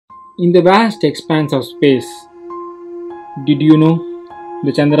In the vast expanse of space, did you know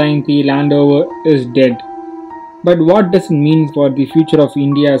the Chandrayaan 3 landover is dead? But what does it mean for the future of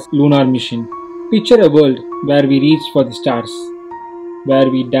India's lunar mission? Picture a world where we reach for the stars, where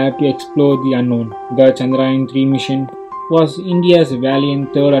we dare to explore the unknown. The Chandrayaan 3 mission was India's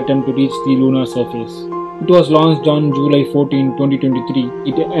valiant third attempt to reach the lunar surface. It was launched on July 14,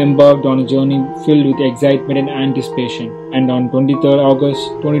 2023. It embarked on a journey filled with excitement and anticipation. And on 23rd August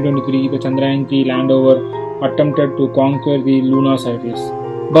 2023, the Chandrayaan 3 landover attempted to conquer the lunar surface.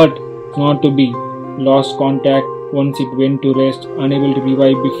 But not to be. Lost contact once it went to rest, unable to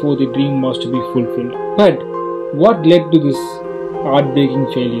revive before the dream was to be fulfilled. But what led to this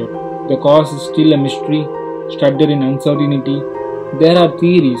heartbreaking failure? The cause is still a mystery, shrouded in uncertainty. There are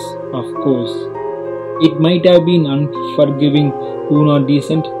theories, of course. It might have been unforgiving lunar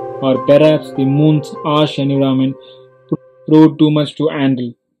descent, or perhaps the moon's harsh environment proved too much to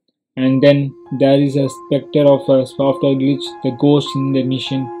handle. And then there is a specter of a software glitch, the ghost in the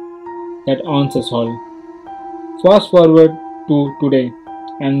mission that haunts us all. Fast forward to today,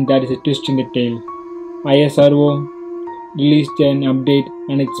 and there is a twist in the tale. ISRO released an update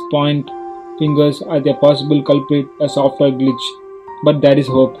and its point fingers at the possible culprit, a software glitch. But there is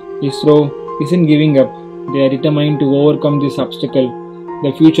hope. ISRO isn't giving up. They are determined to overcome this obstacle.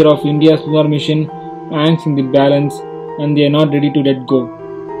 The future of India's lunar mission hangs in the balance, and they are not ready to let go.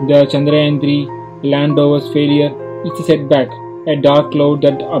 The Chandrayaan 3 landover's failure is a setback, a dark cloud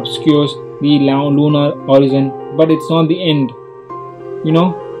that obscures the lunar horizon, but it's not the end.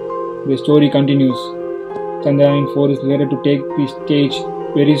 The story continues. Chandrayaan 4 is slated to take the stage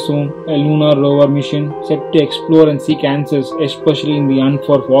very soon, a lunar rover mission set to explore and seek answers, especially in the hunt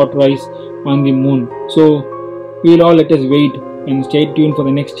for water ice on the moon. So, we'll all let us wait and stay tuned for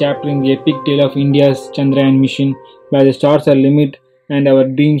the next chapter in the epic tale of India's Chandrayaan mission, where the stars are limit and our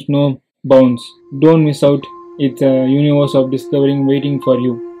dreams know bounds. Don't miss out. It's a universe of discovering waiting for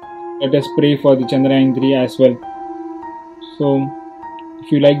you. Let us pray for the Chandrayaan 3 as well. So,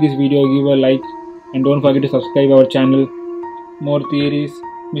 if you like this video, give a like and don't forget to subscribe our channel. More theories,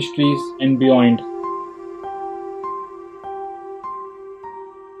 mysteries and beyond.